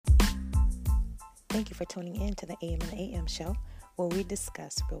Thank you for tuning in to the AM and AM show, where we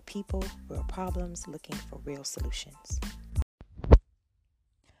discuss real people, real problems, looking for real solutions.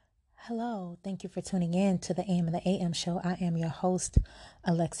 Hello, thank you for tuning in to the AM and the AM show. I am your host,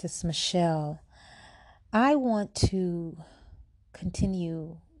 Alexis Michelle. I want to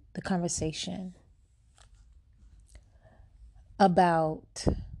continue the conversation about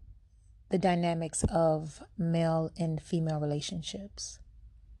the dynamics of male and female relationships.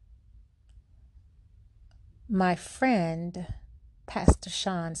 My friend, Pastor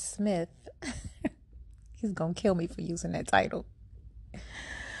Sean Smith, he's going to kill me for using that title.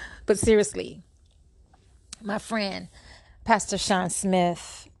 But seriously, my friend, Pastor Sean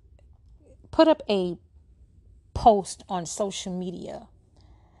Smith, put up a post on social media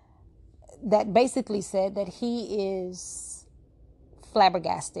that basically said that he is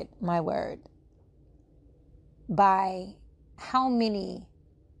flabbergasted, my word, by how many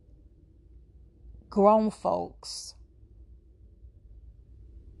grown folks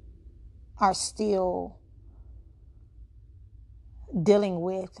are still dealing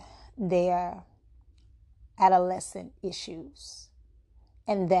with their adolescent issues,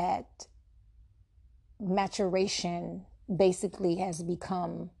 and that maturation basically has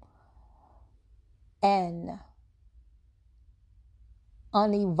become an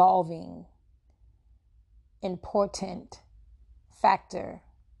unevolving, important factor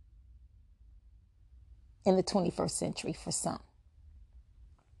in the 21st century for some.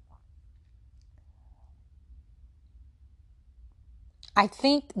 I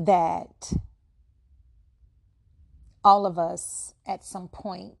think that all of us at some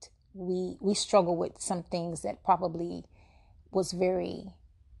point, we struggle with some things that probably was very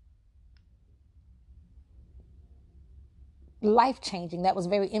life-changing, that was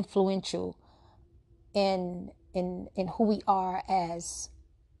very influential in who we are as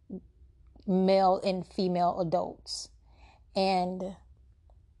male and female adults. And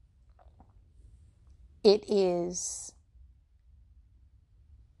it is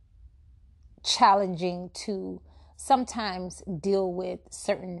challenging to sometimes deal with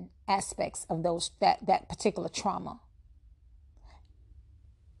certain aspects of that particular trauma.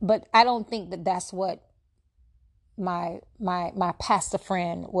 But I don't think that that's what my pastor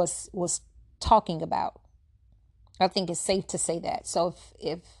friend was talking about. I think it's safe to say that. So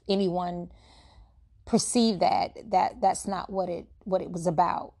if anyone perceived that's not what it was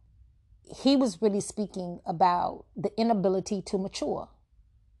about. He was really speaking about the inability to mature,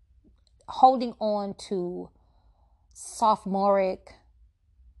 holding on to sophomoric,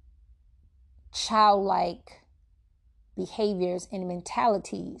 childlike behaviors and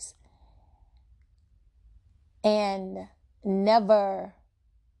mentalities, and never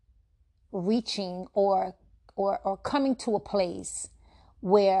reaching or coming to a place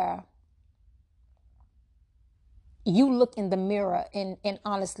where you look in the mirror and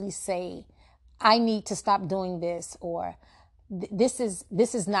honestly say, I need to stop doing this, or this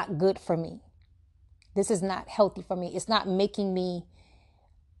is not good for me. This is not healthy for me. It's not making me,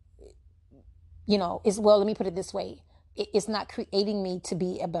 let me put it this way. It's not creating me to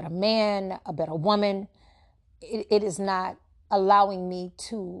be a better man, a better woman. It is not allowing me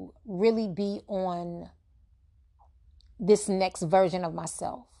to really be on this next version of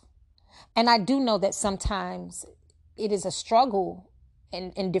myself. And I do know that sometimes it is a struggle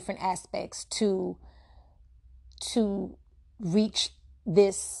in different aspects to reach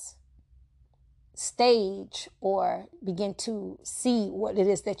this stage or begin to see what it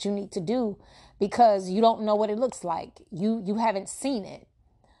is that you need to do, because you don't know what it looks like. You haven't seen it.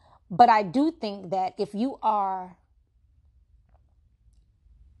 But I do think that if you are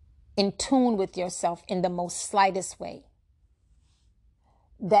in tune with yourself in the most slightest way,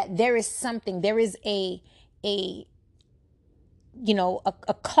 that there is a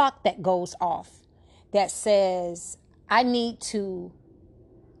clock that goes off that says, I need to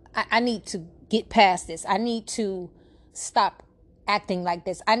get past this. I need to stop acting like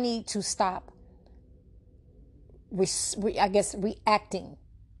this. I need to stop, reacting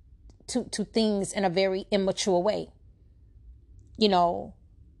to things in a very immature way.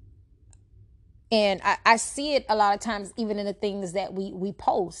 And I see it a lot of times, even in the things that we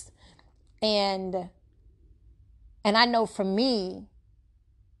post. And I know for me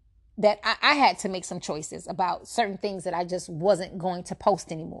that I had to make some choices about certain things that I just wasn't going to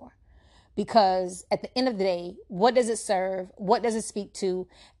post anymore. Because at the end of the day, what does it serve? What does it speak to?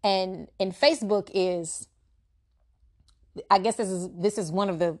 And Facebook is, I guess this is one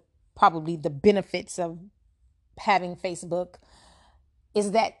of the probably the benefits of having Facebook,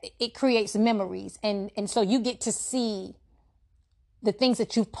 is that it creates memories. And so you get to see the things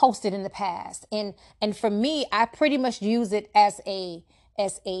that you've posted in the past. And for me, I pretty much use it as a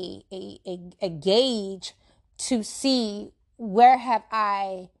gauge to see where have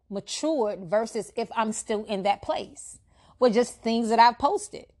I matured versus if I'm still in that place with just things that I've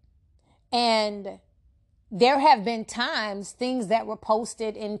posted. And there have been times, things that were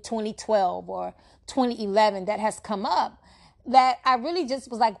posted in 2012 or 2011 that has come up that I really just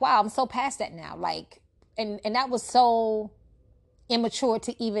was like, wow, I'm so past that now. Like, and that was so immature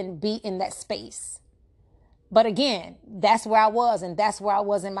to even be in that space. But again, that's where I was, and that's where I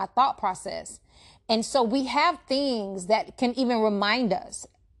was in my thought process. And so we have things that can even remind us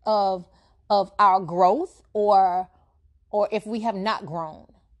of our growth or if we have not grown.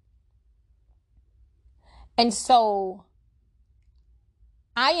 And so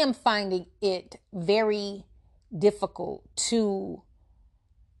I am finding it very difficult to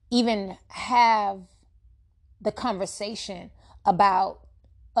even have the conversation about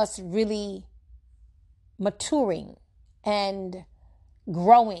us really maturing and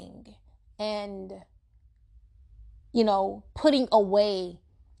growing and, putting away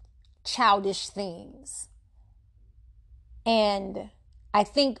childish things. And I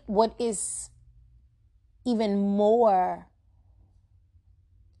think what is even more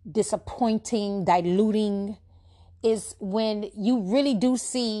disappointing, diluting, is when you really do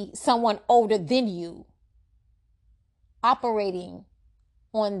see someone older than you operating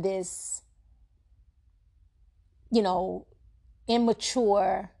on this,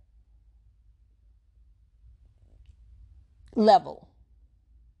 immature level.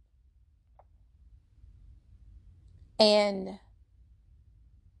 And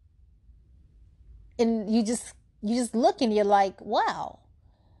you just look and you're like, wow.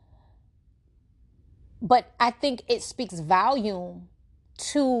 But I think it speaks volume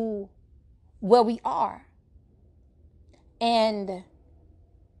to where we are and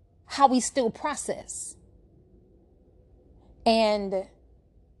how we still process. And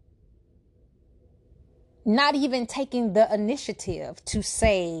not even taking the initiative to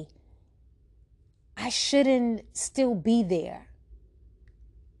say, I shouldn't still be there.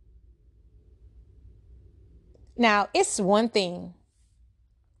 Now, it's one thing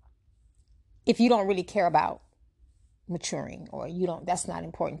if you don't really care about maturing or that's not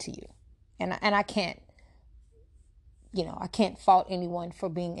important to you. And I can't, I can't fault anyone for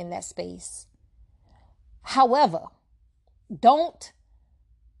being in that space. However, don't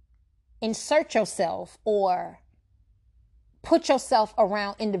insert yourself or put yourself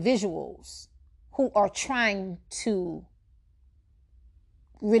around individuals who are trying to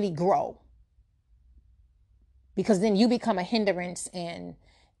really grow, because then you become a hindrance and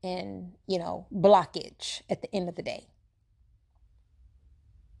blockage at the end of the day.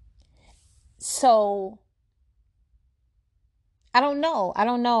 So I don't know,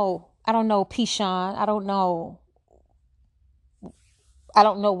 Pishan. I don't know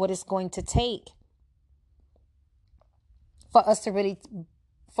what it's going to take for us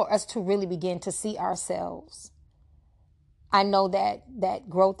to really begin to see ourselves. I know that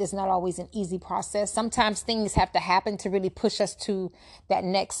growth is not always an easy process. Sometimes things have to happen to really push us to that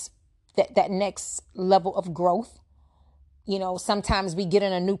next level of growth. Sometimes we get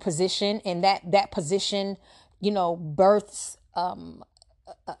in a new position, and that position, births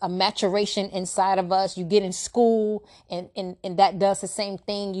a maturation inside of us. You get in school and that does the same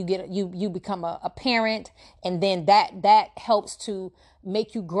thing. You become a parent, and then that helps to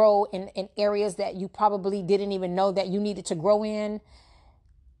make you grow in areas that you probably didn't even know that you needed to grow in.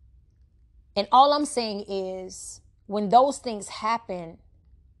 And all I'm saying is, when those things happen,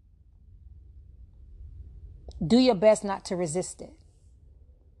 do your best not to resist it.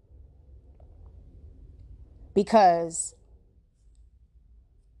 Because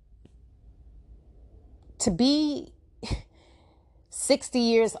to be 60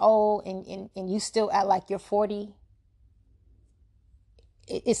 years old and you still act like you're 40,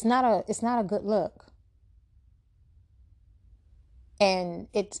 it's not a good look. And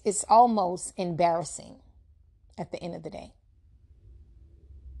it's almost embarrassing at the end of the day.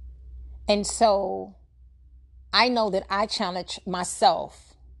 And so I know that I challenge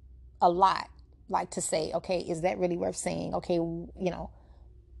myself a lot, like to say, okay, is that really worth saying? Okay,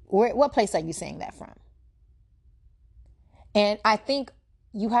 what place are you saying that from? And I think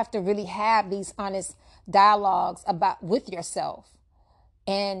you have to really have these honest dialogues with yourself,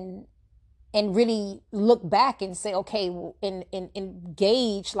 and really look back and say, okay, and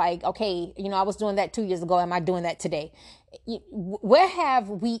engage, like, okay, I was doing that 2 years ago. Am I doing that today? Where have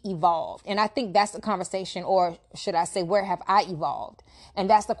we evolved? And I think that's the conversation, or should I say, where have I evolved? And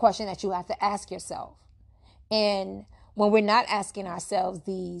that's the question that you have to ask yourself. And when we're not asking ourselves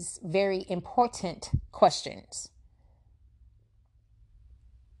these very important questions,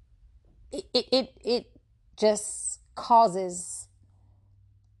 it just causes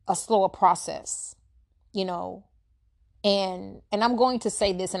a slower process, you know. And I'm going to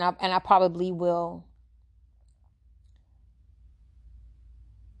say this, and I probably will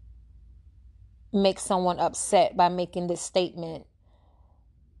make someone upset by making this statement.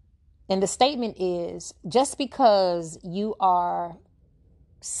 And the statement is, just because you are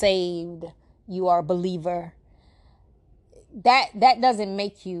saved, you are a believer, that doesn't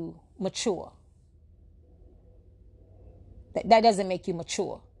make you mature. That doesn't make you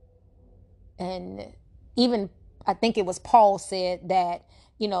mature. And even, I think it was Paul said that,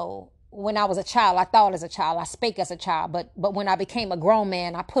 you know, when I was a child, I thought as a child, I spake as a child, but when I became a grown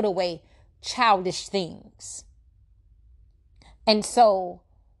man, I put away childish things. And so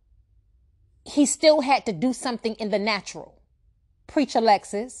he still had to do something in the natural. Preach,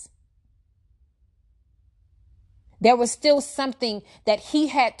 Alexis. There was still something that he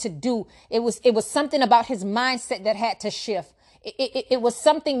had to do. It was something about his mindset that had to shift. It was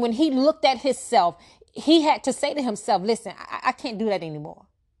something when he looked at himself, he had to say to himself, listen, I can't do that anymore.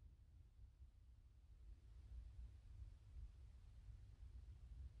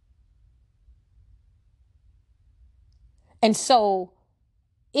 And so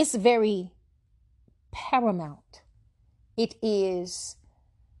it's very paramount. It is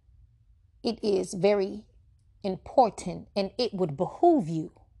very important, and it would behoove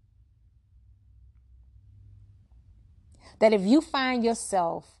you that if you find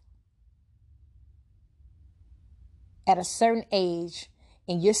yourself at a certain age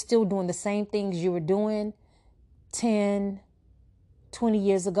and you're still doing the same things you were doing 10, 20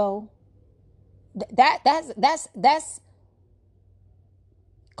 years ago, that's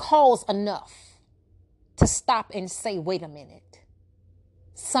cause enough to stop and say, wait a minute,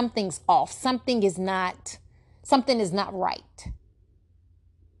 something's off. Something is not right.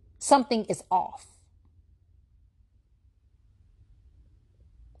 Something is off.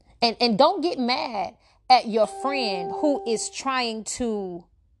 And don't get mad at your friend who is trying to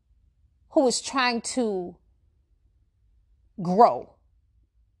grow.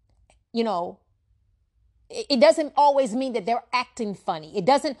 You know, it doesn't always mean that they're acting funny. It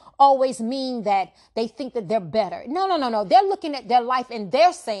doesn't always mean that they think that they're better. No. They're looking at their life and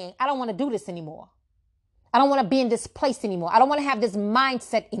they're saying, I don't want to do this anymore. I don't want to be in this place anymore. I don't want to have this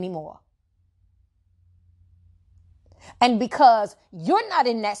mindset anymore. And because you're not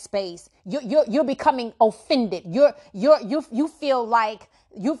in that space, you're becoming offended. You feel like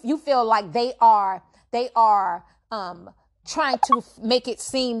they are trying to make it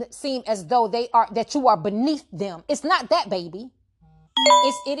seem as though that you are beneath them. It's not that, baby.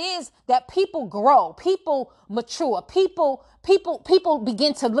 It is that people grow, people mature, people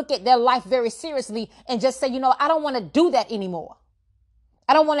begin to look at their life very seriously and just say, you know, I don't want to do that anymore.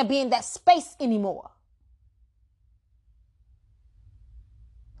 I don't want to be in that space anymore.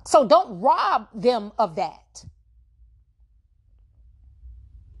 So don't rob them of that.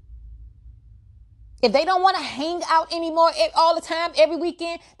 If they don't want to hang out anymore all the time, every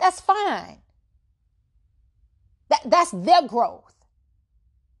weekend, that's fine. That's their growth.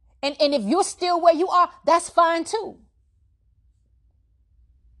 And if you're still where you are, that's fine too.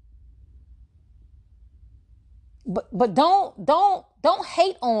 But don't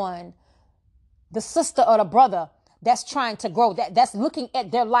hate on the sister or the brother that's trying to grow, that's looking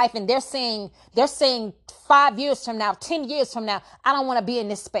at their life and they're saying 5 years from now, 10 years from now, I don't want to be in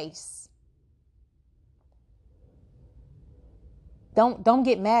this space. Don't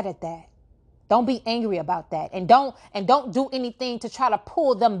get mad at that. Don't be angry about that. And don't do anything to try to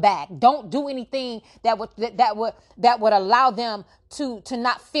pull them back. Don't do anything that would allow them to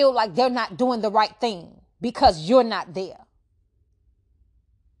not feel like they're not doing the right thing because you're not there.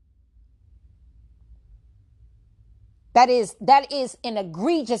 That is an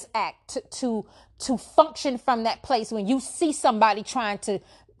egregious act to function from that place when you see somebody trying to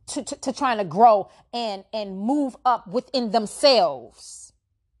grow and move up within themselves.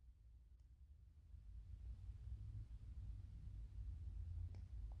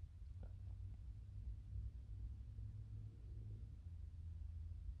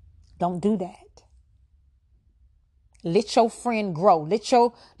 Don't do that. Let your friend grow. Let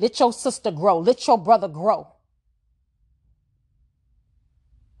your sister grow. Let your brother grow.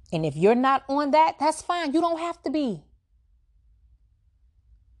 And if you're not on that, that's fine. You don't have to be.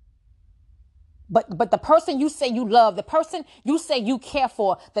 But the person you say you love, the person you say you care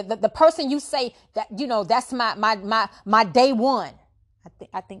for, the person you say that, you know, that's my day one.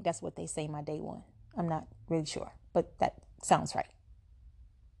 I think that's what they say, my day one. I'm not really sure. but that sounds right.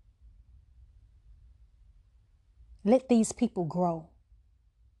 Let these people grow.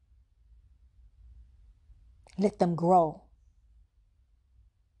 Let them grow.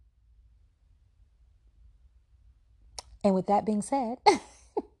 And with that being said,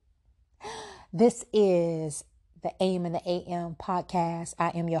 this is the AM and the AM podcast. I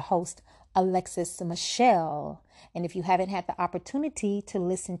am your host, Alexis Michelle. And if you haven't had the opportunity to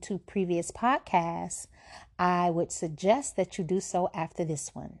listen to previous podcasts, I would suggest that you do so after this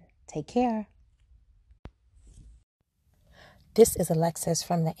one. Take care. This is Alexis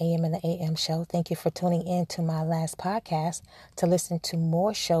from the AM and the AM show. Thank you for tuning in to my last podcast. To listen to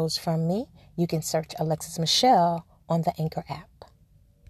more shows from me, you can search Alexis Michelle on the Anchor app.